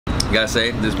I gotta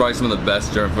say, this is probably some of the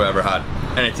best German food I've ever had.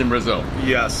 And it's in Brazil.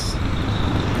 Yes.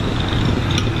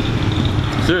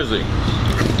 Seriously.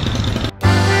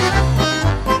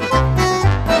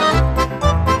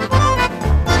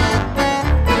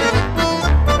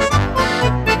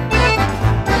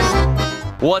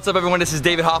 What's up everyone, this is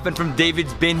David Hoffman from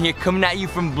Davidsbeenhere coming at you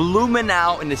from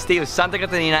Blumenau in the state of Santa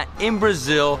Catarina in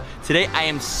Brazil. Today I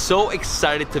am so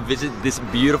excited to visit this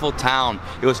beautiful town.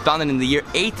 It was founded in the year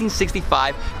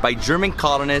 1865 by German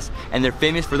colonists and they're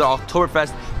famous for their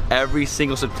Oktoberfest every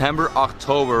single September,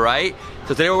 October, right?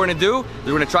 So today what we're gonna do is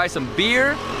we're gonna try some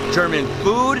beer, German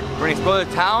food, we're gonna explore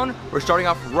the town. We're starting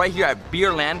off right here at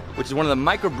Bierland, which is one of the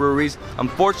microbreweries.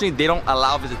 Unfortunately, they don't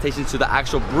allow visitations to the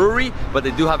actual brewery, but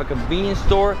they do have a convenience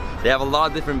store. They have a lot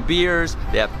of different beers.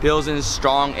 They have Pilsen,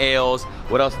 strong ales.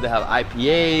 What else do they have?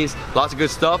 IPAs, lots of good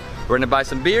stuff. We're gonna buy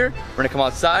some beer, we're gonna come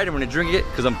outside and we're gonna drink it,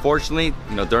 because unfortunately,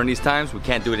 you know, during these times, we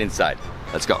can't do it inside.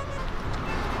 Let's go.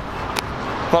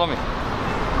 Follow me.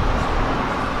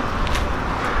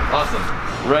 Awesome.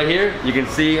 Right here, you can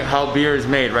see how beer is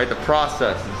made, right? The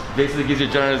process. It basically gives you a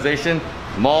generalization.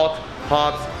 Malt,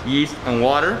 hops, yeast, and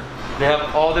water. They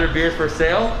have all their beers for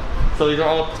sale. So these are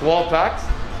all 12 packs.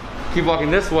 Keep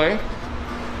walking this way.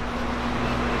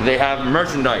 They have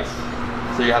merchandise.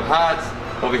 So you have hats.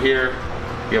 Over here,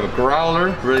 you have a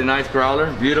growler. Really nice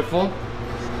growler, beautiful.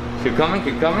 Keep coming,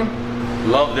 keep coming.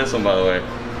 Love this one, by the way.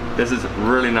 This is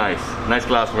really nice. Nice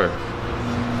glassware.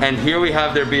 And here we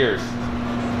have their beers.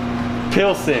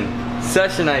 Pilsen,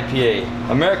 Session IPA,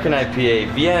 American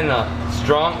IPA, Vienna,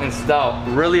 strong and stout,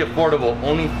 really affordable,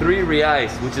 only 3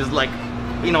 reais, which is like,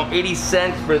 you know, 80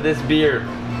 cents for this beer.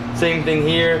 Same thing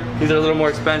here, these are a little more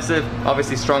expensive,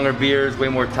 obviously stronger beers, way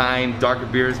more time, darker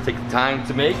beers take time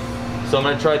to make. So I'm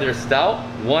gonna try their stout,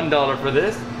 $1 for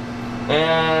this,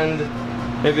 and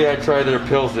maybe I try their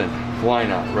Pilsen, why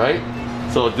not, right?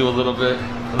 So I'll do a little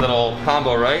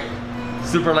combo, right?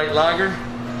 Super light lager,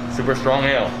 super strong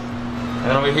ale.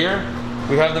 And over here,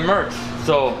 we have the merch.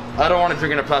 So I don't want to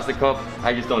drink in a plastic cup.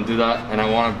 I just don't do that. And I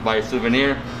want to buy a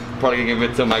souvenir. Probably gonna give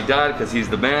it to my dad because he's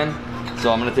the man.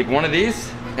 So I'm gonna take one of these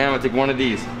and I'm gonna take one of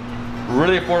these.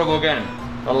 Really affordable again.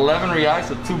 11 reais,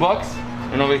 so $2.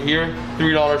 And over here,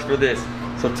 $3 for this.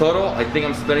 So total, I think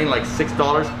I'm spending like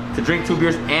 $6 to drink 2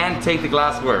 beers and take the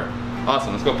glassware.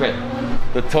 Awesome, let's go pay.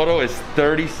 The total is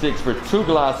 36 for 2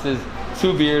 glasses,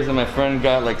 2 beers, and my friend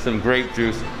got like some grape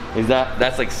juice.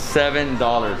 That's like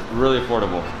 $7, really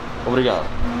affordable. What do you got?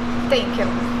 Thank you.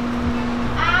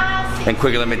 And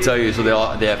quickly, let me tell you, so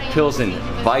they have Pilsen,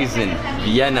 Weizen,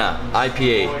 Vienna,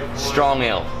 IPA, strong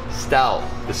ale, stout.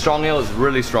 The strong ale is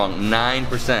really strong,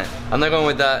 9%. I'm not going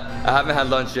with that. I haven't had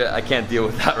lunch yet. I can't deal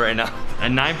with that right now.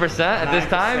 And 9% at this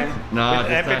time? No,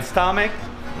 with empty stomach?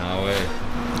 No way.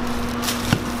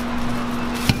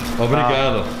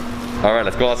 Obrigado. All right,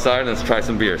 let's go outside and let's try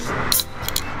some beers.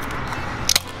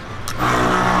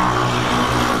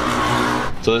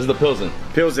 So this is the Pilsen.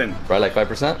 Pilsen. Right, like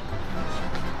 5%?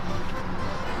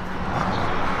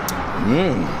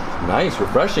 Nice,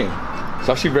 refreshing. It's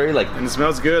actually very like... And it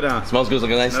smells good, huh? It smells good, it's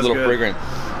like a nice little fragrant.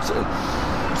 So,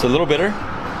 it's a little bitter,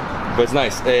 but it's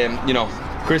nice. You know,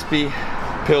 crispy,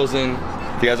 Pilsen.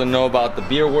 If you guys don't know about the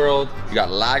beer world, you got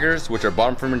lagers, which are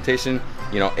bottom fermentation.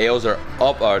 You know, ales are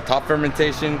top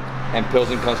fermentation, and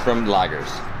Pilsen comes from lagers.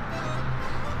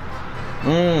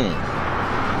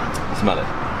 Smell it.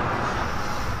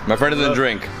 My friend doesn't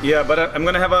drink. Yeah, but I'm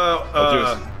gonna have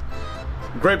a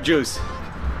grape juice.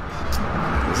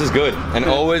 This is good. And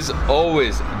always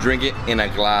drink it in a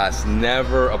glass,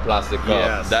 never a plastic cup.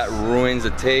 Yes. That ruins the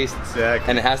taste. Exactly.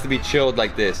 And it has to be chilled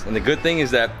like this. And the good thing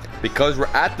is that because we're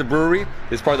at the brewery,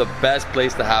 it's probably the best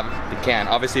place to have the can.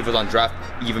 Obviously, if it was on draft,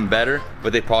 even better,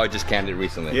 but they probably just canned it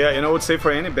recently. Yeah, you know, I would say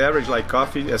for any beverage like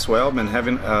coffee as well, and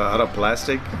having out of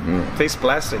plastic, tastes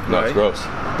plastic, No, right? it's gross.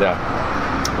 Yeah.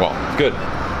 Well, good.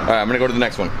 All right, I'm gonna go to the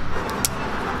next one.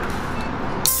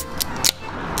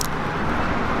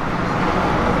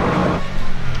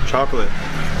 Chocolate.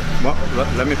 Well,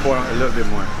 let me pour a little bit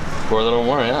more. Pour a little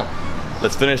more, yeah.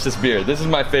 Let's finish this beer. This is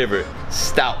my favorite,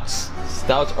 stouts.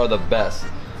 Stouts are the best.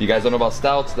 If you guys don't know about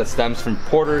stouts, that stems from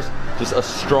porters, just a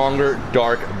stronger,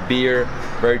 dark beer,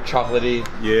 very chocolatey,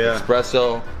 Yeah.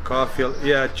 espresso. Coffee,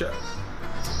 yeah.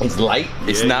 It's light,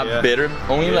 it's not bitter.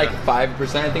 Only like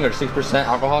 5%, I think, or 6%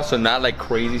 alcohol, so not like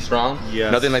crazy strong.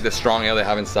 Yes. Nothing like the strong ale they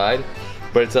have inside.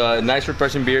 But it's a nice,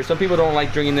 refreshing beer. Some people don't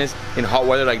like drinking this in hot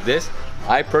weather like this.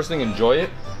 I personally enjoy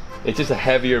it. It's just a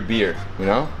heavier beer, you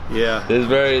know? Yeah. This is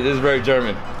very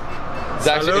German. It's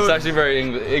actually very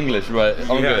English, but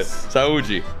I'm good.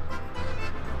 Saúde.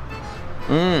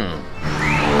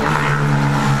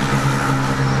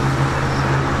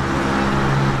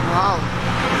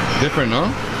 Different,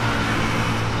 no?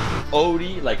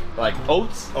 Oaty, like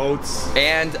oats. Oats.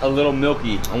 And a little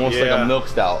milky, almost like a milk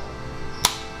stout.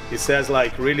 It says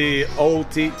like really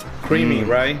oaty, creamy,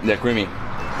 right? Yeah, creamy.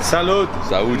 Salud.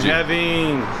 Saúde.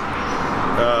 Having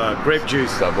grape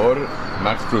juice. Sabor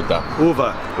max fruta.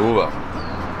 Uva. Uva.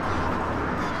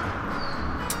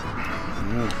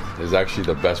 This is actually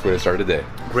the best way to start the day.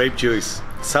 Grape juice.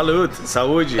 Salud.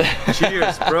 Saúde.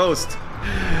 Cheers. Prost.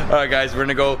 All right, guys, we're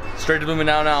gonna go straight to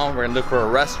Blumenau now. We're gonna look for a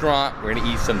restaurant. We're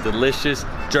gonna eat some delicious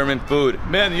German food.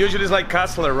 Man, usually it's like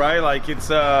Kassler, right? Like it's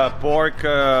pork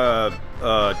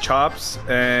chops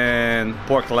and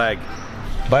pork leg.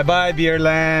 Bye-bye,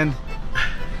 Bierland.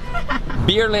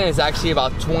 Bierland is actually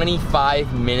about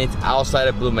 25 minutes outside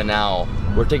of Blumenau.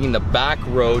 We're taking the back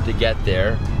road to get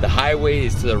there. The highway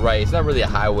is to the right. It's not really a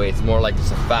highway. It's more like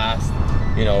just a fast,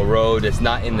 you know, road. It's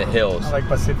not in the hills. Like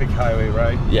Pacific Highway,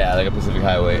 right? Yeah, like a Pacific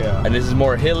Highway. Yeah. And this is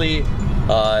more hilly.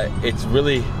 It's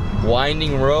really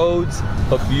winding roads,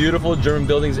 but beautiful German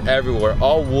buildings everywhere.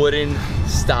 All wooden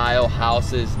style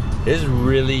houses. This is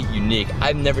really unique.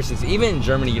 I've never seen this. Even in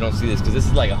Germany, you don't see this because this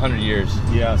is like 100 years.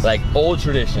 Yes. Like old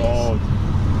traditions. Old.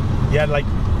 Yeah, like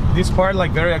this part,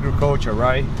 like very agriculture,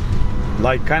 right?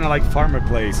 Like kind of like farmer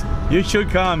place. You should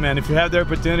come, man. If you have the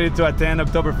opportunity to attend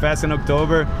Oktoberfest in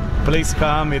October, please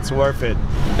come. It's worth it.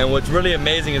 And what's really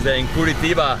amazing is that in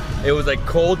Curitiba, it was like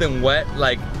cold and wet,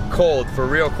 like cold, for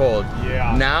real cold.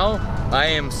 Yeah. Now I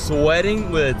am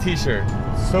sweating with a t-shirt.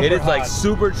 It is hot. Like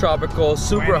super tropical,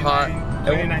 super hot.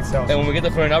 29 Celsius. And when we get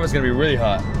to Blumenau, it's gonna be really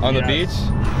hot. On the beach.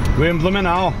 We're in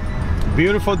Blumenau.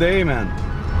 Beautiful day, man.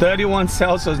 31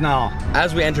 Celsius now.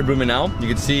 As we enter Blumenau, you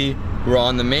can see we're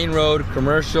on the main road,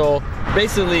 commercial,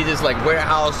 basically just like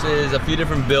warehouses, a few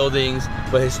different buildings,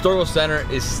 but historical center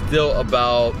is still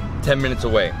about 10 minutes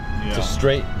away. Yeah. So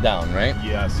straight down, right?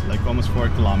 Yes, like almost 4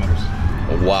 kilometers.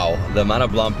 Wow, the amount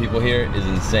of blonde people here is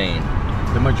insane.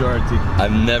 The majority.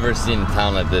 I've never seen a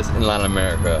town like this in Latin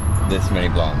America, this many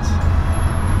blondes.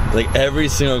 Like every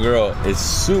single girl is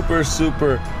super,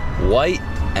 super white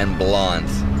and blonde.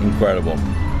 Incredible.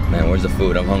 Man, where's the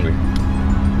food? I'm hungry.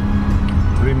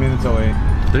 3 minutes away.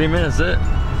 3 minutes,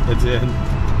 That's it.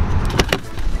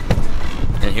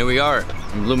 And here we are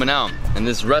in Blumenau. And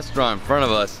this restaurant in front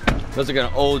of us looks like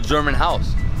an old German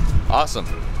house. Awesome.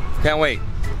 Can't wait.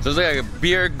 So it's like a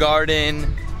beer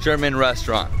garden German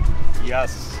restaurant.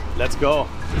 Yes, let's go.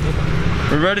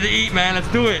 We're ready to eat, man.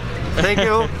 Let's do it. Thank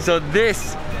you. So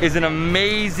this is an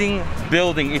amazing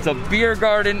building. It's a beer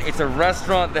garden, it's a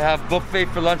restaurant. They have buffet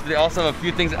for lunch, but they also have a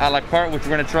few things a la carte, which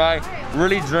we're gonna try.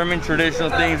 Really German traditional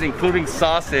things, including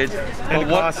sausage. And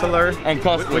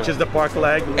Kassler, which is the pork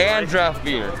leg. And draft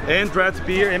beer. And draft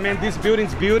beer. I mean, this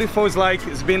building's beautiful. It's like,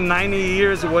 it's been 90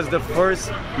 years. It was the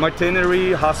first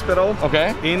veterinary hospital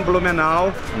in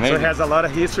Blumenau. Amazing. So it has a lot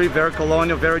of history, very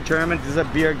colonial, very German. This is a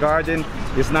beer garden.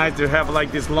 It's nice to have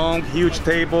like this long, huge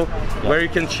table where you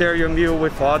can share your meal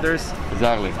with others.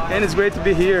 Exactly. And it's great to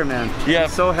be here, man. Yeah. I'm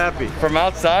so happy. From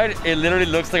outside, it literally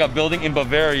looks like a building in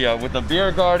Bavaria with a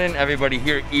beer garden, everybody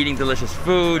here eating delicious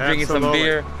food, drinking some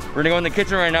beer. We're gonna go in the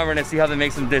kitchen right now, we're gonna see how they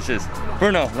make some dishes.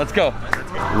 Bruno, let's go.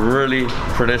 Really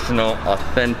traditional,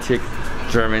 authentic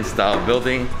German style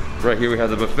building. Right here we have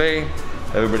the buffet.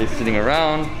 Everybody's sitting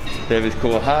around. They have these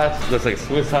cool hats, looks like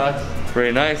Swiss hats.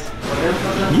 Very nice.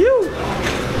 You!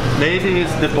 Lady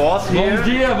is the boss here. Bom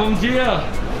dia, bom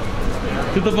dia.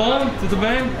 Tudo bom? Tudo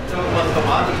bem?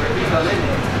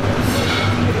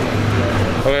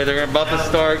 Okay, they're about to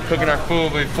start cooking our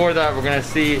food, but before that, we're gonna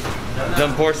see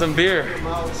them pour some beer,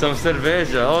 some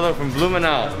cerveja. Oh, look, from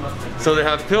Blumenau. So they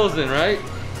have Pilsen, right?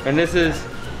 And this is,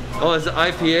 oh, it's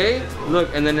IPA. Look,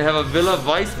 and then they have a Villa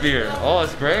Weiss beer. Oh,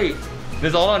 it's great. This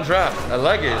is all on draft. I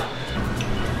like it.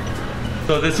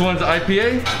 So this one's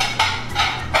IPA?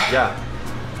 Yeah.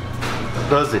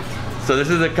 Does it? So this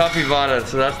is a capivara.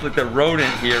 So that's like the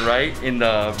rodent here, right? In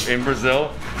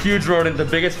Brazil. Huge rodent, the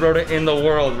biggest rodent in the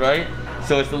world, right?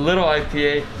 So it's the little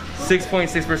IPA,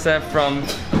 6.6% from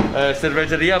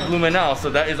Cervejaria Blumenau. So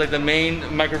that is like the main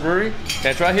microbrewery.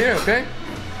 Can I try here, okay?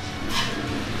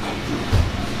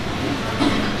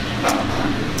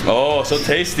 Oh, so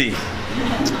tasty.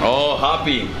 Oh,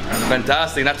 hoppy.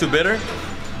 Fantastic. Not too bitter.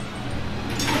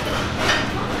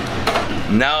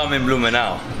 Now I'm in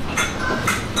Blumenau.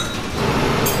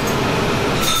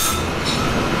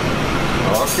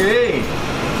 Okay,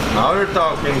 now we're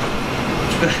talking.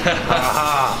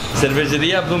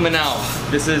 Cervejaria Blumenau.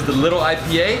 This is the little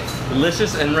IPA,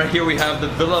 delicious, and right here we have the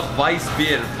Villa Weiss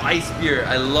beer. Weiss beer,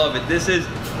 I love it. This is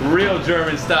real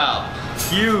German style.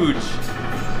 Huge.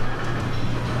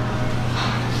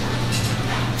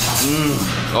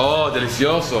 Oh,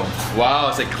 delicioso. Wow,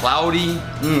 it's like cloudy,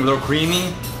 a little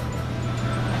creamy.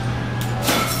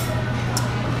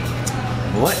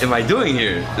 What am I doing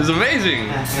here? It's amazing.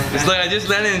 It's like I just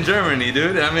landed in Germany,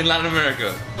 dude, and I'm in Latin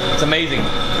America. It's amazing.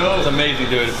 Cool. It's amazing,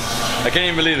 dude. I can't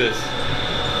even believe this.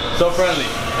 So friendly.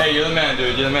 Hey, you're the man,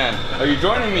 dude. You're the man. Are you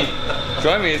joining me?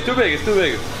 Join me. It's too big. It's too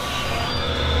big.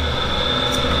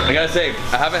 I gotta say,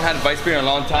 I haven't had Weiss beer in a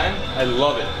long time. I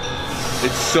love it.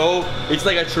 It's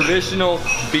like a traditional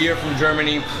beer from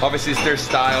Germany. Obviously, it's their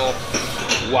style.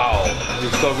 Wow,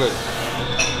 it's so good.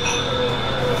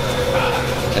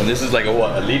 And this is like a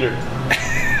what? A liter.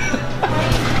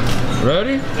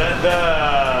 Ready?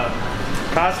 The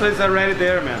castlets are ready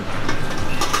there, man.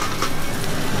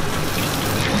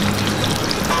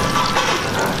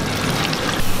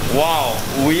 Wow,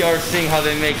 we are seeing how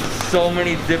they make so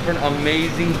many different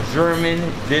amazing German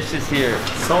dishes here.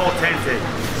 So authentic.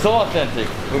 So authentic.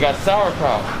 We got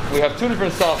sauerkraut. We have two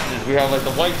different sausages. We have like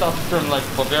the white sausage from like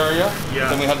Bavaria. Yeah.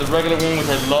 Then we have the regular one which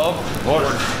I love.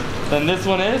 Then this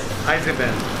one is?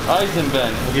 Eisenbahn.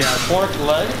 Eisenbahn. Yeah. Pork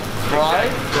leg,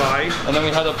 fried. Fried. And then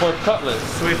we have the pork cutlet.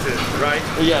 Sweetened, right?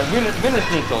 Yeah, Wiener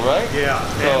Schnitzel, right? Yeah.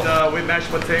 So, and with mashed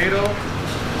potato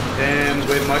and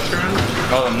with mushrooms.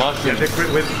 Oh, the mushrooms.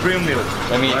 Yeah, with cream milk.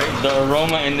 I mean, right? The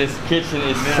aroma in this kitchen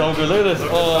is so good. Look at this.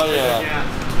 Oh,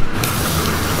 yeah.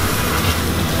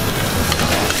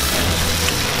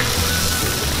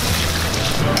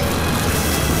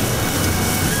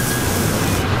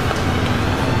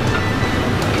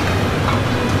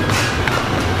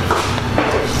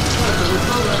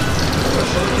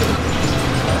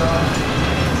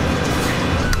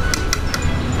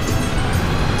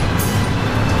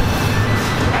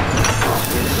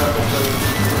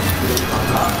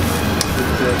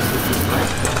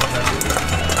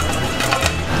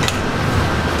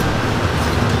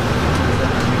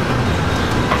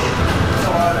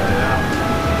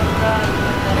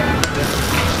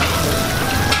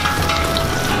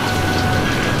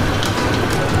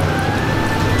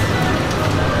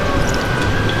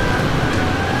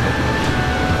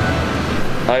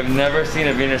 I've never seen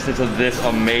a Wiener Schnitzel this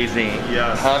amazing.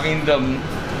 Yes. Having the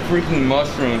freaking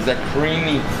mushrooms, that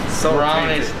creamy,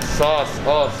 brownish sauce.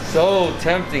 Oh, so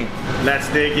tempting. Let's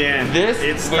dig in. This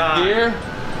it's with time. beer.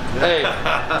 Hey,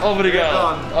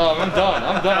 obrigado. Oh, I'm done.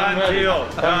 I'm ready.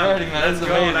 I'm ready, man. That's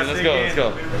amazing. Let's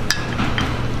go.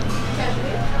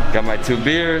 Got my 2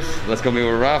 beers. Let's go meet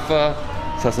with Rafa.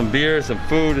 Let's have some beer, some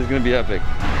food. It's gonna be epic.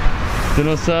 Tu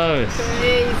não sabes.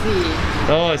 Crazy.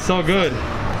 Oh, it's so good.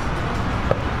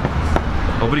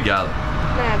 Obrigado.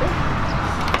 Nada.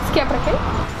 Isso aqui é pra quem?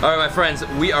 Alright, my friends,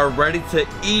 we are ready to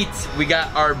eat. We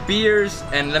got our beers,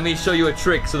 and let me show you a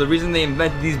trick. So the reason they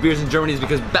invented these beers in Germany is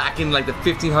because back in like the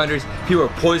 1500s, people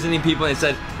were poisoning people and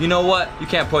said, you know what, you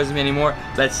can't poison me anymore,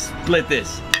 let's split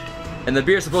this. And the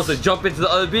beer is supposed to jump into the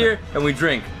other beer, and we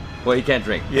drink. Well, he can't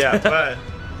drink. Yeah, but...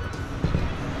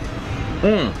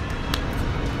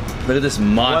 Look at this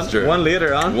monster. 1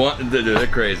 liter, huh? Dude, they're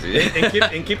crazy.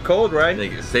 and keep cold, right?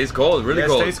 It stays cold, really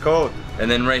cold. It stays cold. And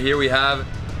then right here we have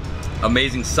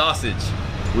amazing sausage.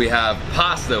 We have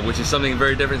pasta, which is something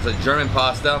very different. It's a German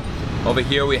pasta. Over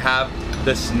here we have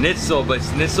the schnitzel, but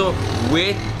schnitzel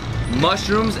with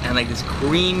mushrooms and like this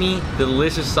creamy,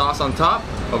 delicious sauce on top.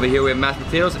 Over here we have mashed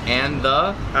potatoes and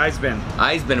the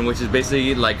Eisbein, which is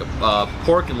basically like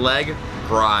pork leg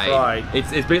fried. It's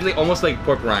basically almost like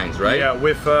pork rinds, right? Yeah,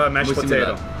 with mashed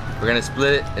potato. We're gonna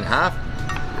split it in half.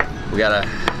 We gotta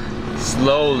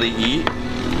slowly eat,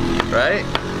 right?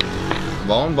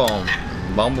 Boom, boom,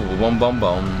 boom, boom, boom, boom,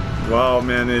 boom. Wow,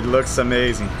 man, it looks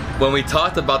amazing. When we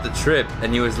talked about the trip,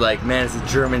 and he was like, man, it's a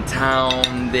German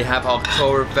town, they have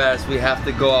Oktoberfest, we have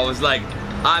to go. I was like,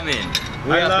 I'm in.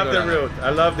 I love the route.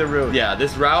 I love the route. Yeah,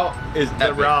 this route is the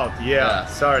epic. route. Yeah.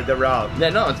 Sorry, the route. Yeah,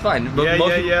 no, it's fine. But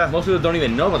most people don't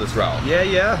even know about this route.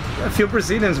 Yeah. A few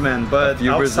Brazilians, man, but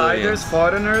outsiders,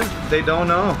 foreigners, they don't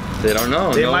know. They don't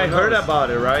know. They might heard about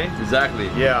it, right? Exactly.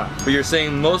 Yeah. But you're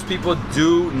saying most people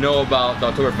do know about the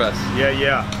Oktoberfest.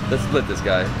 Yeah. Let's split this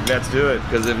guy. Let's do it.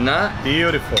 Because if not,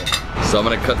 beautiful. So I'm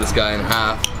gonna cut this guy in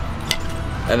half,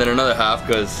 and then another half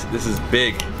because this is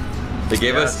big. They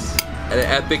gave us an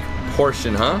epic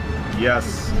portion, huh?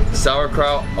 Yes.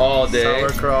 Sauerkraut all day.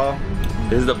 Sauerkraut.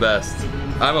 This is the best.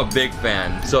 I'm a big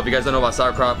fan. So if you guys don't know about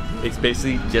sauerkraut, it's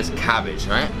basically just cabbage,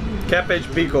 right?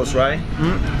 Cabbage pickles, right?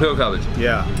 Pickled cabbage.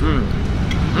 Yeah.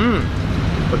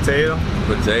 Potato.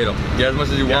 Get as much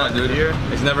as you want, dude. Here.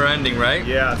 It's never ending, right?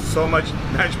 Yeah, so much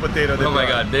mashed potato. Oh my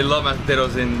god, they love mashed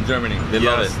potatoes in Germany. They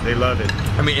love it. They love it.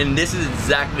 I mean, and this is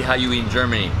exactly how you eat in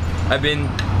Germany. I've been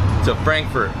to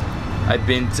Frankfurt. I've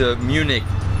been to Munich.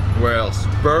 Where else?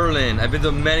 Berlin. I've been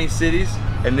to many cities,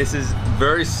 and this is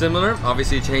very similar.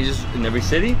 Obviously, it changes in every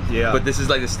city. Yeah. But this is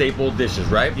like the staple dishes,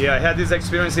 right? Yeah, I had this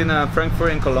experience in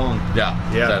Frankfurt and Cologne. Yeah.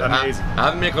 Yeah, So amazing. I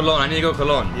haven't been to Cologne. I need to go to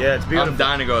Cologne. Yeah, it's beautiful. I'm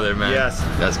dying to go there, man. Yes.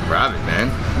 Let's grab it,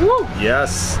 man. Woo!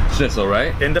 Yes. Schnitzel,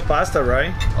 right? And the pasta,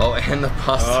 right? Oh, and the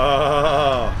pasta.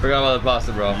 Oh. Forgot about the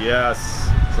pasta, bro. Yes.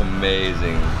 It's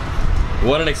amazing.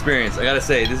 What an experience. I gotta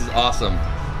say, this is awesome.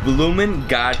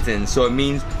 Blumengarten, so it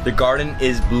means the garden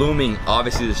is blooming.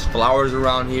 Obviously, there's flowers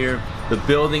around here. The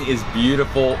building is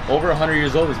beautiful. Over 100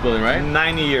 years old, this building, right?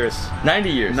 90 years. 90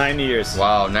 years. 90 years.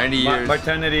 Wow, 90 years.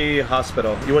 Maternity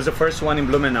hospital. It was the first one in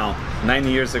Blumenau 9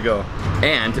 years ago.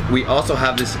 And we also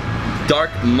have this dark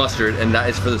mustard, and that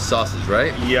is for the sausage,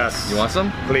 right? Yes. You want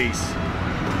some? Please.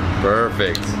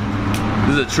 Perfect.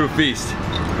 This is a true feast.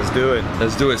 Let's do it.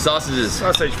 Let's do it. Sausages.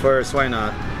 Sausage first, why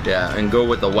not? Yeah, and go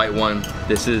with the white one.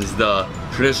 This is the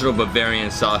traditional Bavarian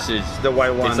sausage. The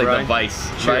white one, it's like right? the Weiss,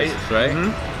 Cheers. right?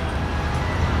 Mm-hmm.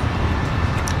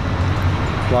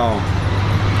 Wow.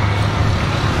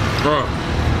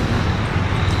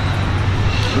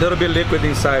 A little bit liquid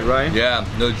inside, right? Yeah,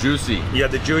 no juicy. Yeah,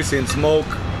 the juicy and smoke.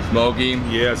 Smoky.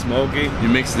 Yeah, smoky. You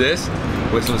mix this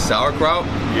with some sauerkraut.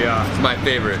 Yeah. It's my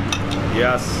favorite.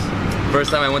 Yes.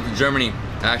 First time I went to Germany,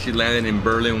 I actually landed in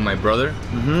Berlin with my brother,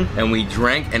 and we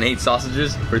drank and ate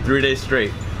sausages for 3 days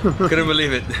straight. Couldn't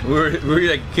believe it. We were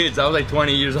like kids. I was like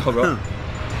 20 years old, bro.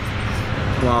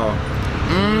 Wow.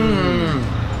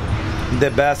 The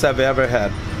best I've ever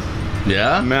had.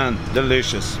 Yeah? Man,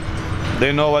 delicious.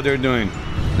 They know what they're doing.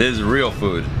 This is real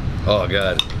food. Oh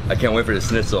God, I can't wait for the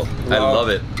schnitzel. I Wow. love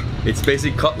it. It's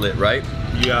basically cutlet, right?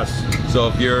 Yes. So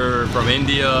if you're from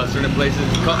India, certain places,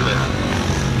 cutlet.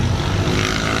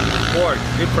 Pork,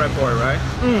 deep fried pork, right?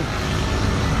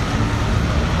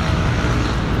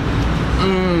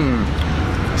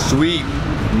 Sweet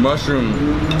mushroom.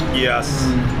 Yes.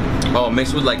 Oh,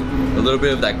 mixed with like a little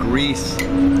bit of that grease.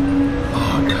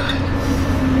 Oh God.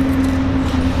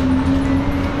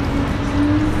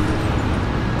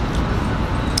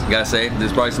 Gotta say, this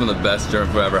is probably some of the best German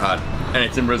food I've ever had. And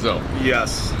it's in Brazil.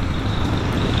 Yes.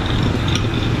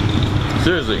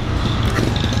 Seriously.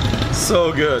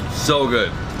 So good. So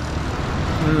good.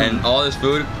 And all this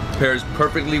food pairs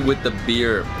perfectly with the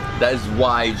beer. That is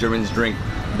why Germans drink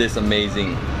this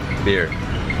amazing beer.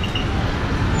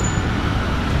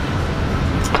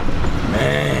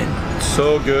 Man,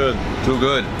 So good. too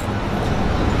good.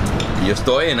 Yo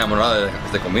estoy enamorado de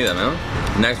esta comida, man.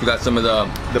 Next, we got some of the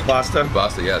The pasta.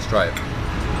 pasta. Yeah, let's try it.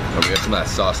 And we got some of that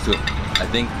sauce too. I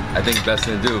think best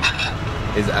thing to do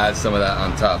is add some of that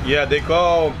on top. Yeah, they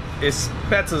call it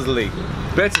spätzle.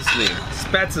 Spätzle.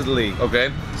 Spätzle. Okay.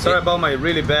 Sorry about my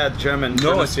really bad German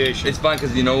No, pronunciation. it's fine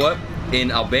because you know what? In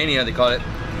Albania they call it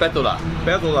petola.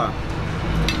 Pedula.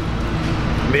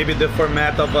 Maybe the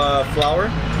format of flour.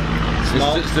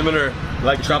 Small, It's similar.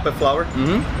 like chocolate flour.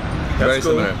 Mm-hmm. That's Very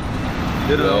cool. similar.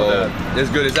 Didn't know Oh, that. it's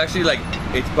good. It's actually like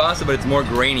it's pasta, but it's more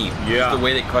grainy. Yeah. Just the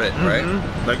way they cut it, right?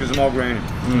 Like a small grain.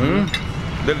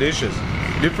 Delicious.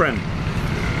 Different.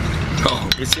 Oh,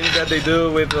 It seems that they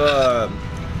do with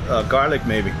garlic,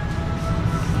 maybe.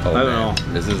 oh, I don't man.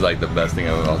 know. This is like the best thing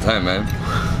of all time, man.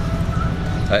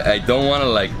 I don't want to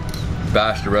like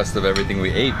bash the rest of everything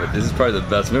we ate, but this is probably the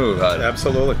best meal we've had.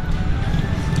 Absolutely.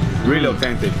 Really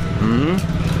authentic.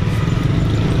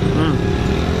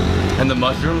 And the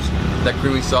mushrooms, that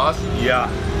creamy sauce. Yeah.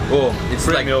 Oh, it's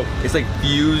Free like milk. it's like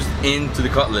fused into the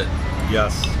cutlet.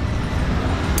 Yes.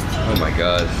 Oh my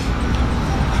gosh.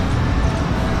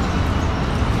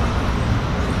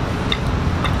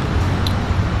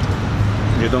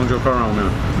 You don't joke around,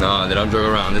 man. No, they don't joke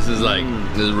around. This is like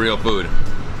this is real food.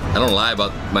 I don't lie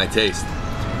about my taste.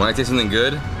 When I taste something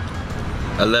good,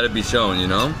 I let it be shown, you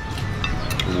know?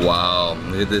 Wow,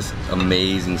 look at this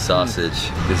amazing sausage.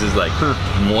 This is like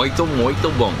muito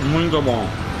bom. Muito bom.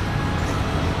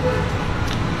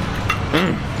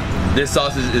 This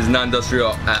sausage is not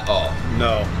industrial at all.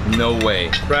 No. No way.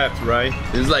 Craft, right?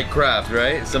 This is like craft,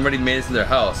 right? Somebody made this in their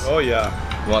house. Oh yeah.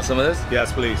 You want some of this?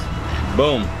 Yes, please.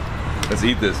 Boom. Let's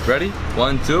eat this. Ready?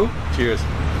 1, 2. Cheers.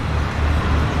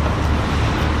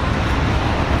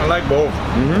 I like both.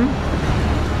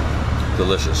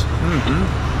 Delicious.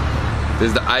 This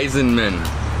is the Eisenman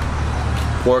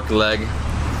pork leg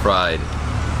fried.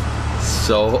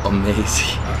 So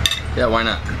amazing. Yeah, why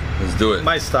not? Let's do it.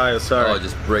 My style, sorry. Oh,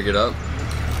 just break it up.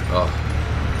 Oh.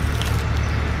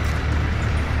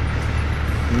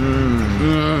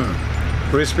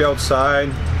 Crispy outside,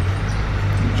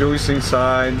 juicy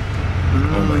inside.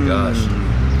 Oh my gosh.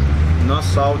 Not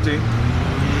salty.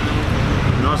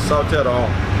 Not salty at all.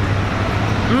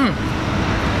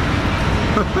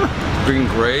 Freaking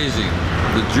crazy.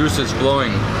 The juice is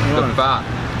flowing. The fat.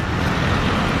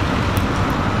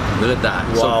 Look at that.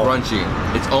 Wow. So crunchy.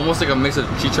 It's almost like a mix of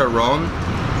chicharron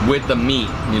with the meat,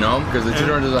 you know? Because the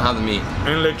chicharron doesn't have the meat.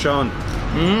 And lechon.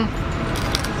 Mm-hmm.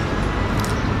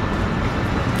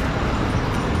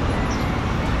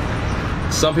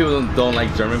 Some people don't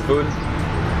like German food.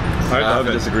 I love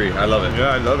it. Disagree. I love it.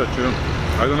 Yeah, I love it too.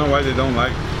 I don't know why they don't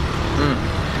like.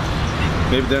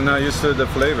 Maybe they're not used to the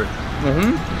flavor.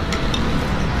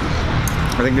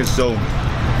 I think it's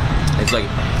like,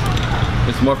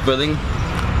 it's more filling,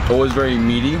 always very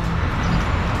meaty.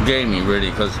 Gamey, really,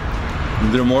 because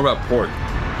they're more about pork.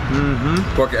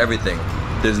 Pork everything.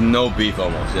 There's no beef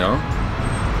almost, you know?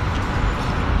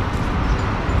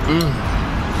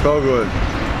 So good.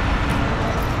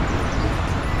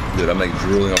 Dude, I'm like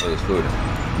drooling over this food.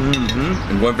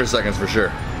 And going for seconds for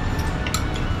sure.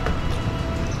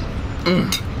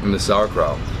 And the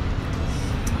sauerkraut.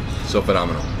 So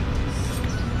phenomenal.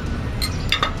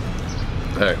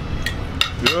 Hey.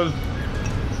 Good.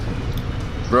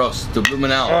 Bros, to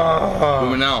Blumenau.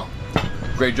 Blumenau.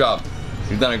 Great job.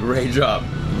 You've done a great job.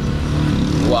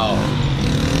 Wow.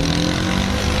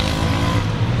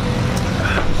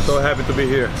 So happy to be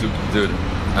here. Dude,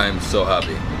 I am so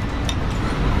happy.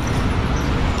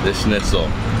 This schnitzel.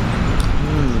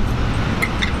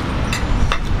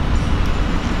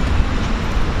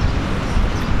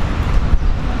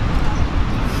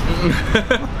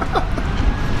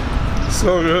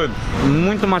 So good.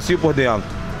 Muito macio por dentro.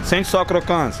 Sente só a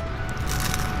crocância.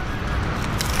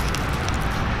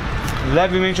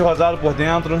 Levemente rosado por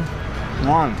dentro.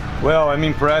 Well, I'm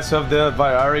impressed of the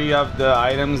variety of the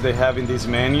items they have in this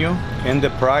menu and the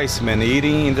price, man.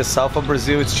 Eating in the south of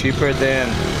Brazil is cheaper than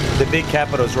the big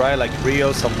capitals, right? Like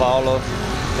Rio, São Paulo.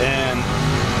 And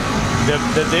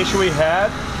the dish we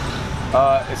had,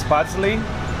 spatzli,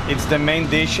 it's the main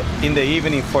dish in the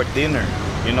evening for dinner.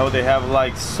 You know, they have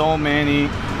like so many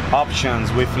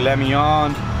options with filet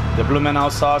mignon, the Blumenau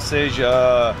sausage,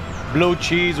 blue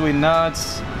cheese with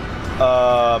nuts,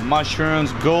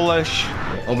 mushrooms, goulash.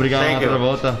 Obrigado. Thank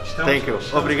you. Thank you.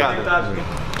 Obrigado.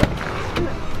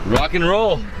 Rock and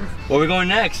roll. Where are we going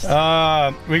next?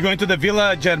 We're going to the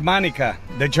Villa Germanica,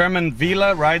 the German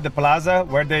villa, right? The plaza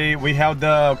where we held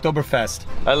the Oktoberfest.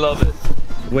 I love it.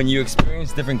 When you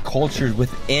experience different cultures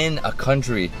within a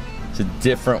country, it's a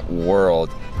different world.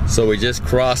 So we just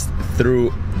crossed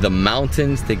through the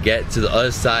mountains to get to the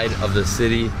other side of the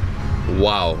city.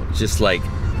 Wow, just like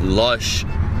lush,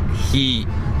 heat,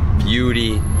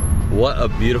 beauty. What a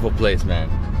beautiful place, man.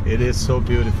 It is so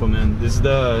beautiful, man. This is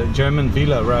the German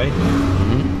villa, right?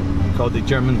 Called the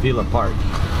German Villa Park.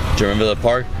 German Villa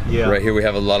Park? Yeah. Right here we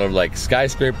have a lot of like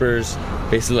skyscrapers,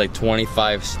 basically like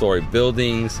 25-story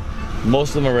buildings. Most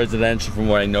of them are residential from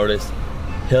what I noticed.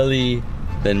 Hilly,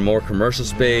 then more commercial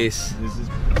space.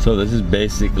 So this is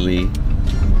basically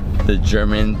the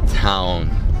German town,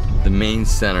 the main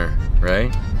center,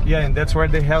 right? Yeah, and that's where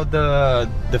they held the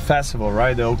festival,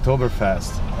 right? The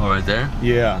Oktoberfest. Oh, right there?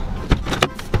 Yeah.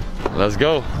 Let's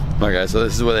go. Alright guys, so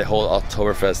this is where they hold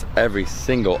Oktoberfest every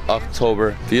single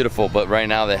October. Beautiful, but right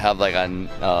now they have like a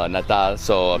Natal,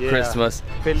 so a Christmas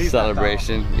Feliz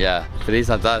celebration. Natal. Yeah, Feliz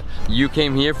Natal. You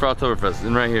came here for Oktoberfest,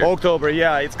 and right here. October,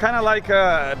 yeah. It's kind of like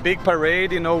a big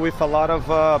parade, you know, with a lot of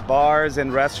bars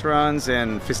and restaurants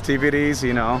and festivities,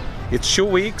 you know. It's 2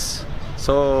 weeks.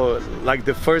 So like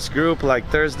the first group, like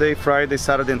Thursday, Friday,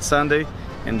 Saturday, and Sunday.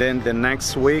 And then the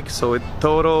next week, so it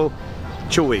total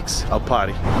 2 weeks of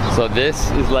party. So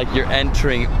this is like you're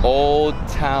entering Old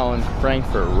Town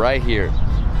Frankfurt right here.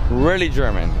 Really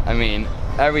German. I mean,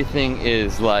 everything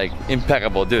is like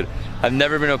impeccable. Dude, I've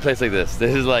never been to a place like this.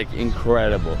 This is like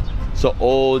incredible. So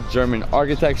old German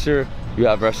architecture. You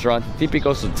have restaurant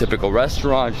típico, so typical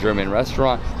restaurant, German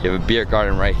restaurant. You have a beer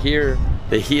garden right here.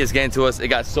 The heat is getting to us. It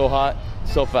got so hot,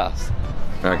 so fast.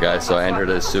 All right guys, so I entered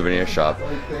a souvenir shop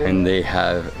and they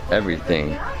have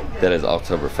everything that is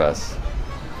Oktoberfest.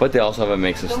 But they also have a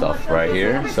mix of stuff right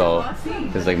here. So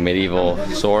there's like medieval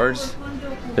swords.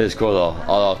 This is cool though,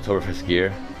 all Oktoberfest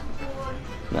gear.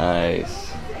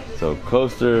 Nice. So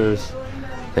coasters,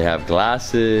 they have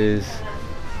glasses,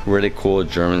 really cool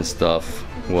German stuff.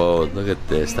 Whoa, look at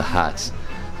this, the hats.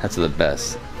 Hats are the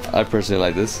best. I personally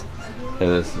like this. They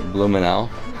have this Blumenau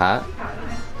hat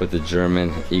with the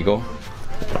German eagle.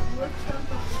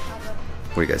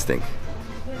 What do you guys think?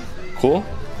 Cool?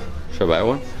 Should I buy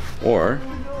one? Or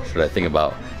should I think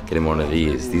about getting one of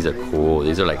these? These are cool.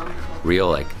 These are like real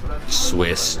like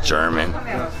Swiss German.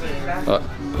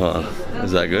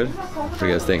 Is that good? What do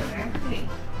you guys think?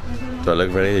 Do I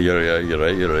look ready? You're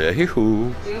ready.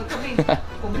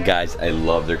 Guys, I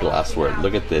love their glassware.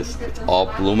 Look at this. It's all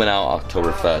Blumenau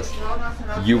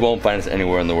Oktoberfest. You won't find this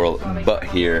anywhere in the world but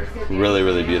here. Really,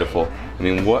 really beautiful. I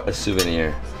mean, what a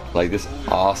souvenir. Like this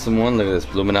awesome one. Look at this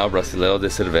Blumenau Brasileiro de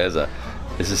Cerveza.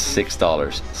 This is $6.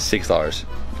 $6.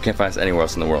 You can't find this anywhere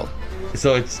else in the world.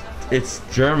 So it's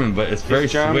German, but it's very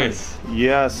Swiss.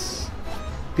 Yes.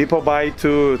 People buy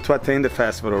to attend the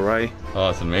festival, right? Oh,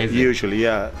 it's amazing. Usually,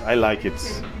 yeah. I like it.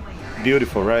 It's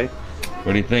beautiful, right?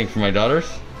 What do you think for my daughters?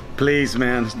 Please,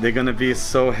 man. They're gonna be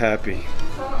so happy.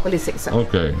 Com licença.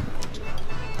 Okay.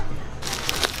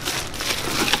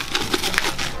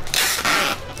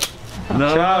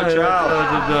 No, ciao.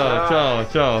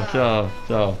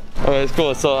 Okay, it's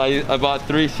cool. So I bought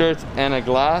 3 shirts and a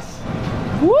glass.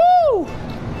 Woo!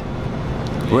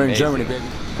 We're in Germany, baby.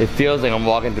 It feels like I'm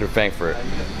walking through Frankfurt.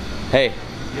 Hey,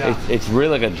 yeah. It's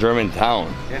really like a German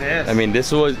town. It is. I mean,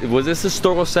 was this a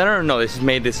historical center or no? They just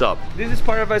made this up. This is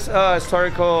part of a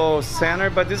historical center,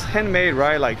 but this is handmade,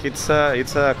 right? Like it's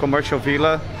a commercial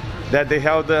villa that they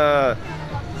held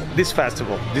this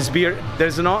festival, this beer.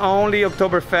 There's not only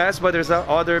Oktoberfest, but there's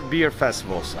other beer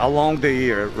festivals along the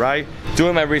year, right?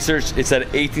 Doing my research, it said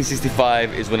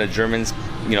 1865 is when the Germans,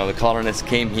 you know, the colonists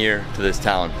came here to this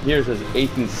town. Here it says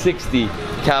 1860,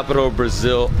 capital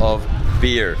Brazil of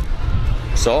beer.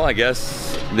 So I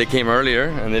guess they came earlier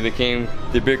and they became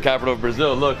the beer capital of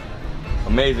Brazil. Look,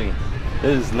 amazing.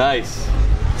 This is nice.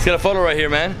 Let's get a photo right here,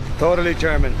 man. Totally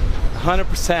German,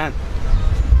 100%.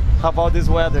 How about this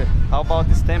weather? How about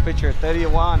this temperature,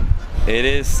 31? It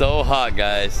is so hot,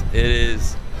 guys. It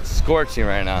is scorching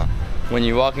right now. When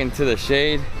you walk into the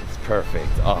shade, it's perfect.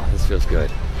 Oh, this feels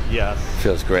good. Yes.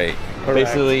 Feels great. Correct.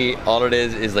 Basically, all it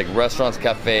is like restaurants,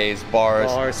 cafes,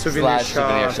 bars, souvenir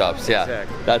shops. Yeah,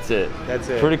 exactly. That's it. That's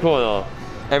it. Pretty cool though.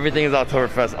 Everything is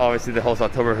Oktoberfest. Obviously, the host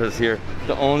Oktoberfest here.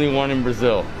 The only one in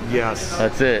Brazil. Yes.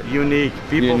 That's it. Unique.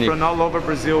 People from all over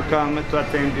Brazil come to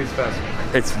attend this festival.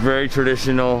 It's very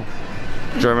traditional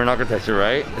German architecture,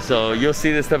 right? So you'll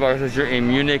see this type of architecture in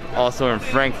Munich, also in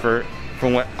Frankfurt.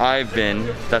 From what I've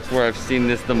been, that's where I've seen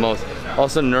this the most.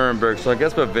 Also Nuremberg, so I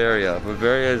guess Bavaria.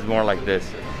 Bavaria is more like this.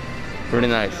 Pretty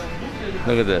nice.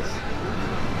 Look at this.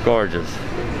 Gorgeous.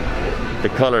 The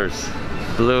colors,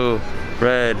 blue,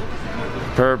 red,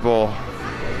 purple,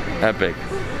 epic.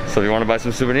 So if you want to buy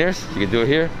some souvenirs, you can do it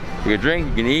here. You can drink,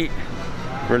 you can eat.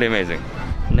 Really amazing.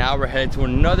 Now we're headed to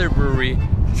another brewery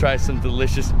to try some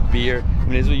delicious beer. I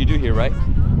mean, this is what you do here, right?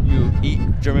 You eat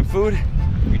German food,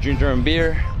 you drink German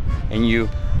beer, and you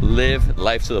live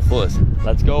life to the fullest.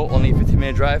 Let's go, only a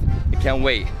 15-minute drive. I can't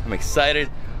wait. I'm excited.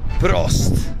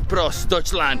 Prost! Prost,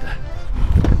 Deutschland!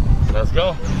 Let's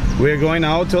go. We're going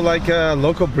out to like a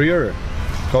local brewer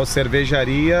called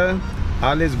Cervejaria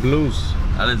Alles Blues.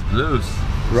 Alles Blues.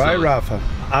 Right, so, Rafa?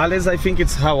 Alles, I think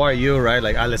it's how are you, right?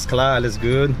 Like alles klar, alles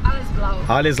good. Alles blau.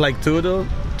 Alles like tudo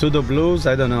blues,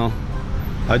 I don't know.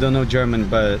 I don't know German,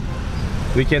 but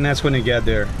we can ask when we get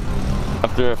there.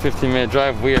 After a 15-minute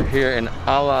drive, we are here in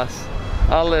Alles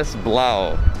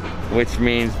Blau, which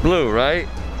means blue, right?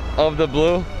 Of the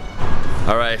blue.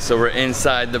 All right, so we're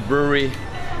inside the brewery.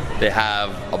 They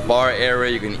have a bar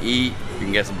area, you can eat, you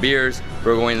can get some beers.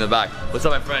 We're going in the back. What's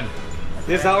up, my friend?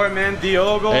 This is our man,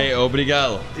 Diogo. Hey,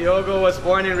 obrigado. Diogo was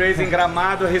born and raised in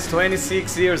Gramado. He's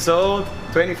 26 years old,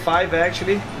 25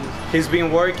 actually. He's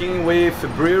been working with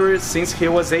breweries since he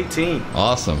was 18.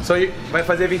 Awesome. So vai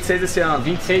fazer 26 esse ano.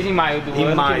 26 em maio do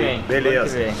ano que vem.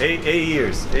 Beleza. 8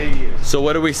 years. So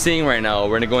what are we seeing right now?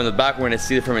 We're gonna go in the back, we're gonna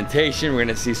see the fermentation, we're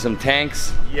gonna see some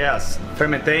tanks. Yes,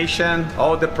 fermentation,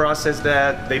 all the process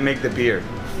that they make the beer.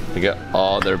 They got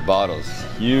all their bottles,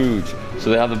 huge. So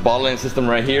they have the bottling system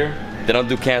right here. They don't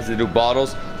do cans, they do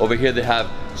bottles. Over here they have,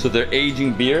 so they're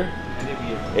aging beer.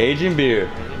 Aging beer.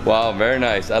 Wow, very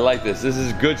nice. I like this. This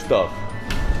is good stuff.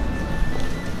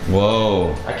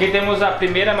 Whoa. Aqui temos a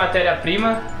primeira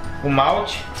matéria-prima, o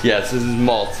malte. Yes, this is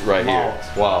malt right here.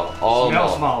 Wow, all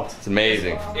Smells malt. It's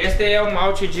amazing. Este é o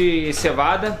malte de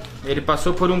cevada. Ele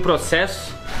passou por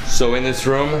processo. So in this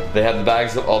room, they have the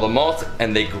bags of all the malt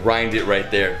and they grind it right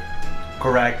there.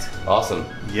 Correct. Awesome.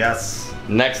 Yes.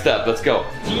 Next step, let's go.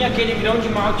 Tinha aquele grão de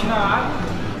malte na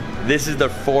água. This is the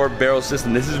 4-barrel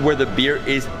system. This is where the beer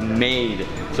is made.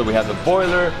 So we have the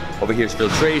boiler, over here is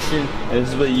filtration, and this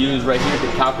is what you use right here to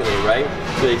calculate, right?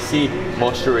 So they see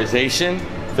moisturization,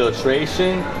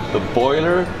 filtration, the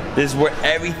boiler. This is where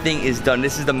everything is done.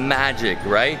 This is the magic,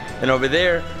 right? And over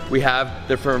there, we have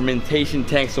the fermentation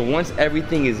tank. So once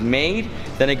everything is made,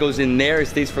 then it goes in there. It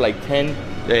stays for like 12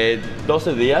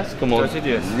 días, como 12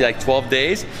 días. like 12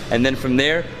 days. And then from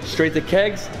there, straight to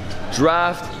kegs,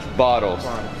 draft bottles.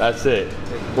 That's it.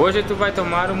 Hoje tu vai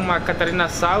tomar uma Catarina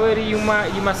Sour e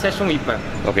uma Session IPA.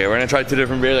 Okay, we're gonna try 2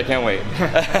 different beers. I can't wait.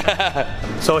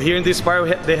 So here in this bar,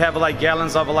 they have like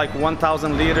gallons of like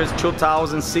 1,000 liters,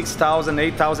 2,000, 6,000,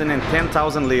 8,000, and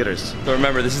 10,000 liters. So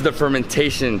remember, this is the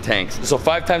fermentation tanks. So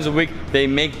 5 times a week, they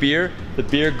make beer. The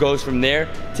beer goes from there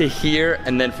to here,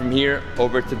 and then from here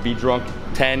over to be drunk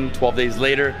 10, 12 days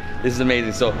later. This is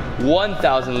amazing. So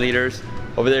 1,000 liters.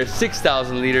 Over there,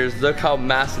 6,000 liters. Look how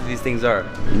massive these things are.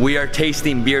 We are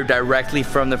tasting beer directly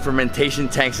from the fermentation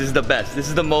tanks. This is the best. This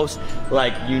is the most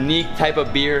like unique type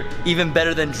of beer, even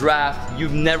better than draft.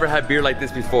 You've never had beer like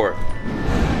this before.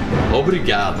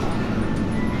 Obrigado.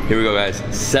 Here we go, guys.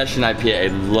 Session IPA. I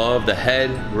love the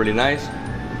head, really nice.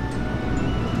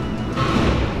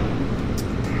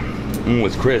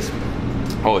 It's crisp.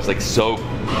 Oh, it's like so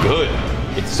good.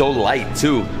 It's so light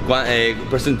too.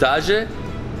 Percentage?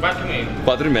 4,5.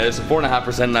 4.5, so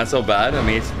 4.5%, not so bad. I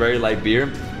mean, it's very light beer,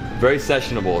 very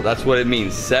sessionable. That's what it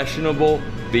means, sessionable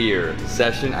beer,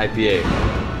 session IPA.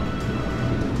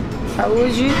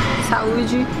 Saúde,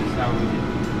 saúde.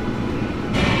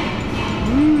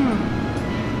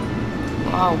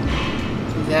 Wow,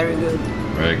 very good.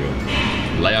 Very good.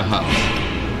 Light on hops.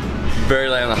 Very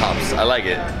light on the hops. I like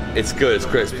it. It's good, it's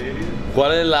crisp.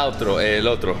 ¿Cuál es el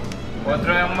otro?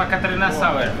 Outro é uma Catarina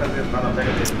Sour.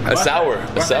 A sour.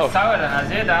 A sour. Sour,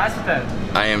 azeda, ácida.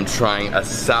 I am trying a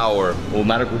sour. O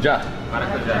maracujá.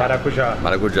 Maracujá.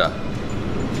 Maracujá.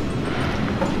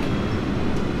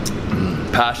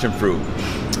 Passion fruit.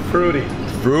 Fruity.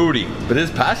 Fruity. But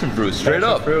this is passion fruit, straight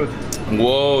up. Fruit.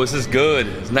 Whoa, this is good.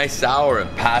 It's nice sour.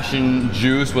 Passion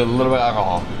juice with a little bit of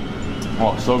alcohol.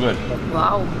 Oh, so good.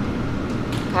 Uau.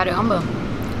 Caramba.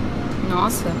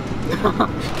 Nossa.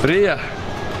 Fria.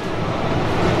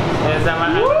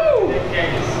 Woo!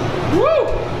 Woo!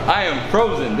 I am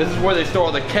frozen. This is where they store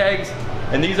all the kegs,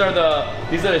 and these are the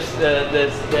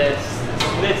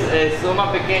son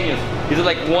más pequeños. These are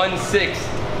like 1/6.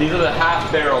 These are the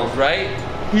half barrels, right?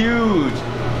 Huge.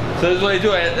 So this is what they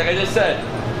do. Like I just said,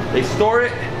 they store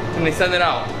it and they send it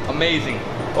out. Amazing.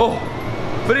 Oh,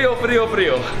 frio, frio,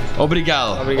 frio.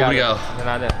 Obrigado. Obrigado. De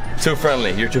nada. Too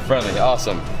friendly. You're too friendly.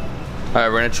 Awesome. All right,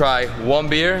 we're gonna try one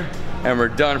beer. And we're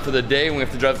done for the day. We have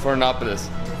to drive to Florianopolis.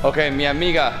 Okay, mi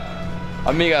amiga,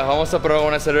 vamos a probar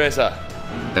una cerveza.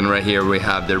 And right here we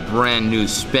have their brand new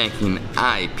spanking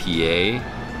IPA.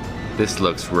 This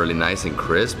looks really nice and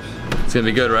crisp. It's gonna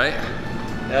be good, right?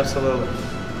 Absolutely.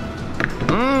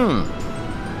 Mmm.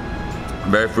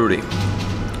 Very fruity.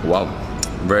 Wow.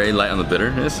 Very light on the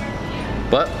bitterness,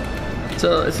 but it's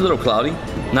a little cloudy.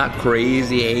 Not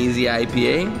crazy hazy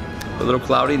IPA. A little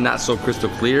cloudy, not so crystal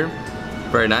clear.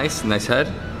 Very nice, nice head.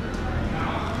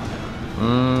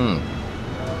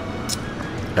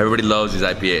 Everybody loves these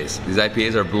IPAs. These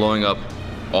IPAs are blowing up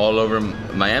all over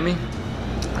Miami.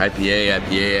 IPA,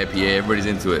 everybody's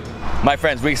into it. My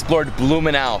friends, we explored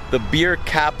Blumenau, the beer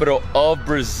capital of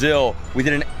Brazil. We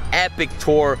did an epic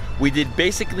tour. We did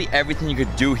basically everything you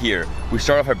could do here. We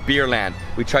started off at Bierland.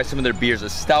 We tried some of their beers, a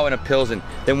stout and a Pilsen.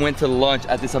 Then went to lunch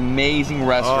at this amazing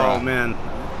restaurant. Oh man.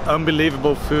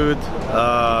 Unbelievable food.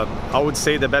 I would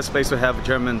say the best place to have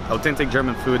authentic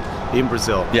German food in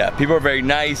Brazil. Yeah, people are very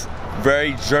nice,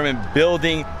 very German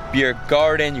building, beer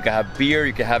garden. You can have beer,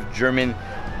 you can have German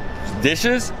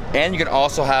dishes, and you can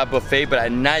also have buffet, but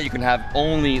at night you can have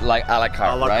only like a la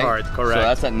carte, A la carte, correct. So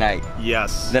that's at night.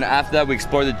 Yes. Then after that, we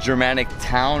explored the Germanic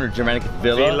town or Germanic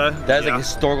villa. That's like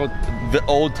historical, the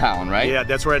old town, right? Yeah,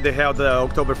 that's where they have the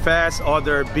Oktoberfest,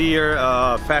 other beer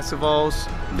festivals.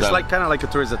 It's like kind of like a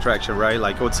tourist attraction, right?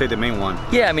 Like I would say the main one.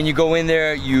 Yeah, I mean, you go in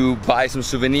there, you buy some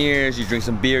souvenirs, you drink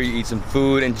some beer, you eat some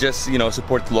food, and just, you know,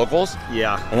 support the locals.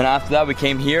 Yeah. And then after that, we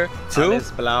came here to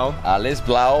Alles Blau. Alles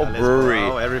Blau Brewery.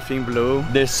 Blau, everything blue.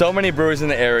 There's so many breweries in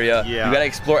the area. Yeah. You gotta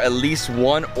explore at least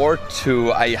 1 or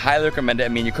 2. I highly recommend it. I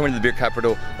mean, you're coming to the beer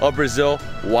capital of Brazil.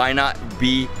 Why not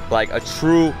be like a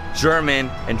true German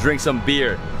and drink some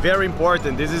beer? Very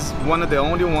important. This is one of the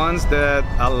only ones that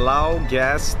allow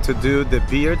guests to do the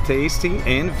beer tasting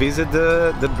and visit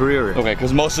the brewery. Okay,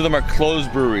 because most of them are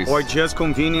closed breweries. Or just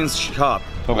convenience shop.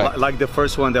 Okay. Like the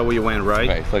first one that we went, right?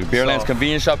 Okay, so like Bierland's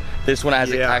convenience shop. This one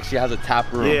has actually has a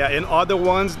tap room. Yeah, and other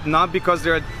ones, not because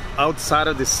they're outside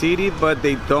of the city, but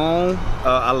they don't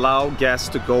allow guests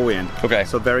to go in. Okay.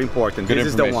 So very important. Good This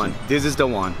is the one. This is the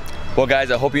one. Well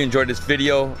guys, I hope you enjoyed this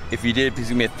video. If you did, please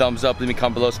give me a thumbs up. Leave me a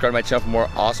comment below, subscribe to my channel for more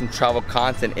awesome travel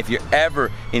content. If you're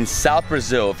ever in South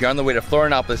Brazil, if you're on the way to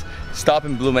Florianopolis, stop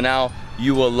in Blumenau.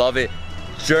 You will love it.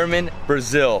 German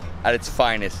Brazil at its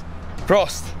finest.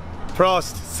 Prost!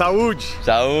 Prost! Saúde!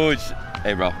 Saúde!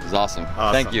 Hey bro, this is awesome.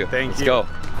 Thank you. Thank Let's you. go.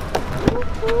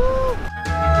 Uhul.